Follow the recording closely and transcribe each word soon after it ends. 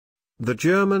The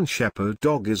German Shepherd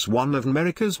dog is one of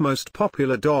America's most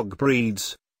popular dog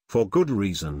breeds, for good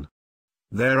reason.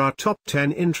 There are top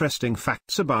 10 interesting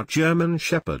facts about German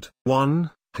Shepherd.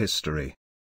 1. History.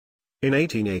 In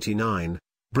 1889,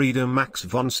 breeder Max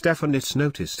von Stephanitz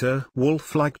noticed a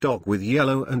wolf-like dog with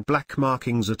yellow and black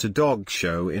markings at a dog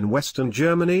show in western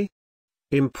Germany.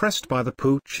 Impressed by the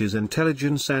pooch's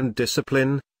intelligence and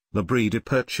discipline, the breeder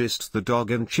purchased the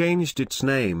dog and changed its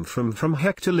name from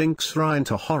Hector Lynx-Rhein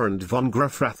to Horrend von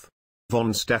Grafrath.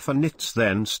 Von Stephanitz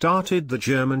then started the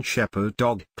German Shepherd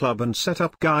Dog Club and set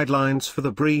up guidelines for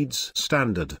the breed's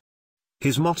standard.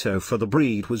 His motto for the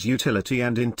breed was utility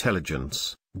and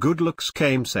intelligence. Good looks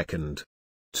came second.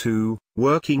 2.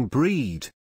 Working breed.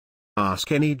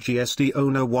 Ask any GSD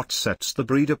owner what sets the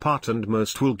breed apart and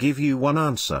most will give you one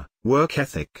answer: work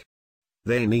ethic.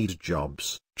 They need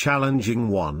jobs, challenging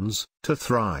ones, to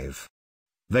thrive.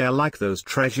 They are like those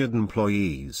treasured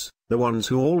employees, the ones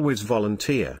who always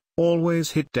volunteer,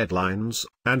 always hit deadlines,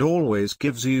 and always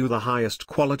gives you the highest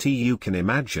quality you can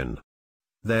imagine.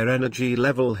 Their energy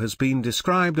level has been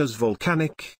described as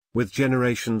volcanic, with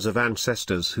generations of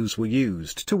ancestors who were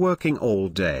used to working all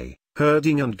day,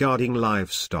 herding and guarding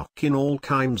livestock in all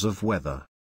kinds of weather.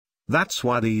 That's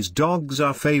why these dogs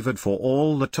are favored for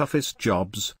all the toughest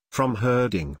jobs, from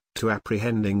herding, to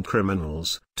apprehending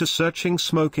criminals, to searching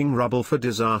smoking rubble for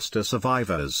disaster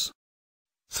survivors.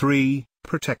 3.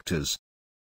 Protectors.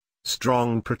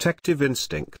 Strong protective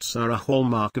instincts are a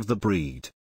hallmark of the breed.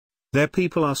 Their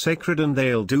people are sacred and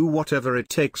they'll do whatever it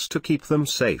takes to keep them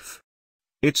safe.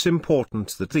 It's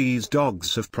important that these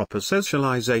dogs have proper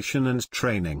socialization and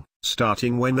training,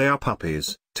 starting when they are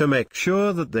puppies, to make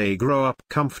sure that they grow up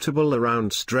comfortable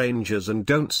around strangers and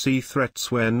don't see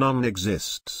threats where none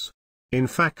exists. In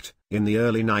fact, in the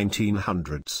early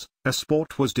 1900s, a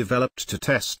sport was developed to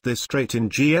test this trait in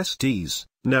GSDs,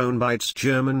 known by its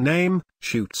German name,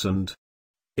 Schutzhund.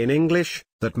 In English,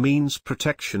 that means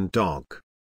protection dog.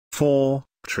 4.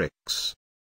 Tricks.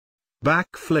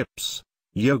 Backflips,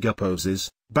 yoga poses,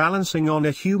 balancing on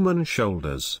a human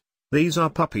shoulders. These are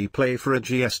puppy play for a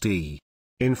GSD.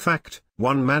 In fact,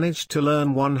 one managed to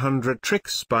learn 100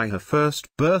 tricks by her first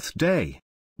birthday.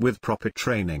 With proper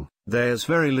training, there's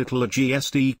very little a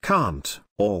GSD can't,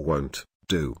 or won't,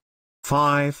 do.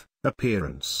 5.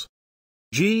 Appearance.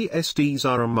 GSDs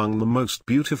are among the most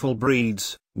beautiful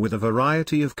breeds, with a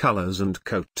variety of colors and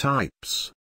coat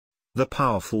types. The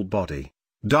powerful body,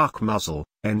 dark muzzle,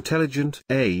 intelligent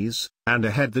eyes, and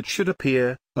a head that should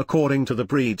appear, according to the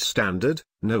breed standard,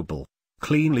 noble,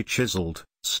 cleanly chiseled,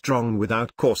 strong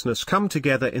without coarseness come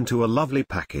together into a lovely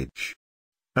package.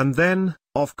 And then,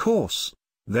 of course,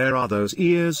 there are those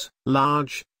ears,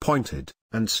 large, pointed,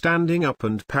 and standing up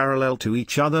and parallel to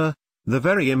each other, the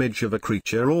very image of a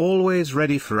creature always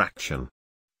ready for action.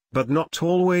 But not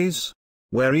always.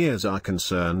 Where ears are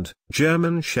concerned,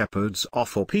 German Shepherds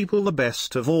offer people the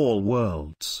best of all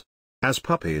worlds. As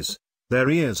puppies, their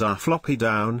ears are floppy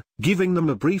down, giving them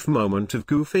a brief moment of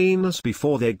goofiness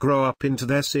before they grow up into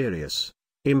their serious,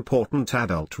 important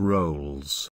adult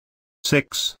roles.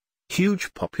 6.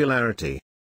 Huge popularity.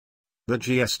 The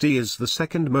GSD is the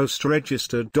second most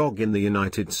registered dog in the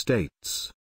United States.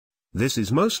 This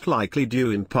is most likely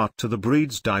due in part to the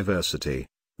breed's diversity.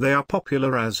 They are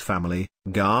popular as family,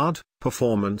 guard,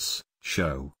 performance,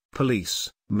 show,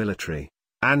 police, military,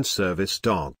 and service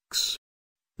dogs.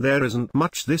 There isn't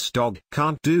much this dog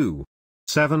can't do.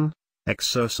 7.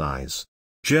 Exercise.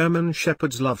 German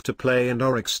Shepherds love to play and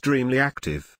are extremely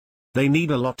active. They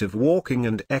need a lot of walking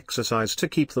and exercise to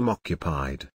keep them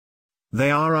occupied.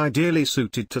 They are ideally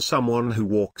suited to someone who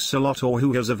walks a lot or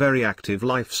who has a very active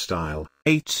lifestyle.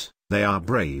 8. They are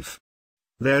brave.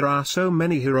 There are so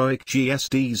many heroic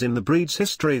GSDs in the breed's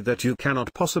history that you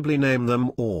cannot possibly name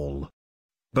them all.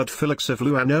 But Felix of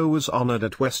Luano was honored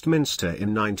at Westminster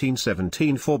in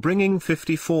 1917 for bringing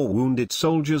 54 wounded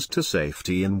soldiers to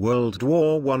safety in World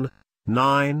War I.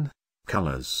 9.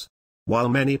 Colors. While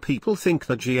many people think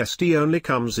the GSD only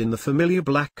comes in the familiar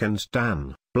black and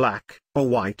tan, black, or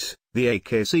white, the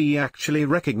AKC actually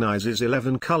recognizes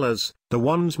 11 colors, the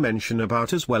ones mentioned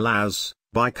about as well as,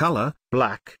 by color,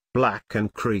 black, black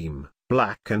and cream,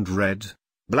 black and red,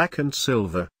 black and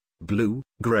silver, blue,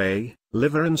 gray,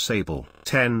 liver and sable.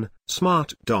 10.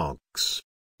 Smart dogs.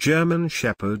 German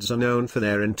Shepherds are known for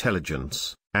their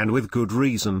intelligence, and with good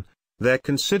reason. They're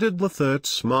considered the third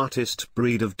smartest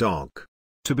breed of dog.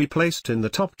 To be placed in the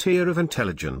top tier of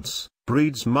intelligence,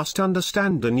 breeds must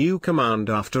understand a new command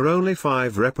after only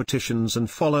 5 repetitions and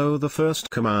follow the first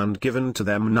command given to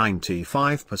them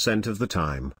 95% of the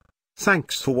time.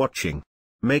 Thanks for watching.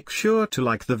 Make sure to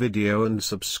like the video and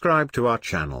subscribe to our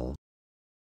channel.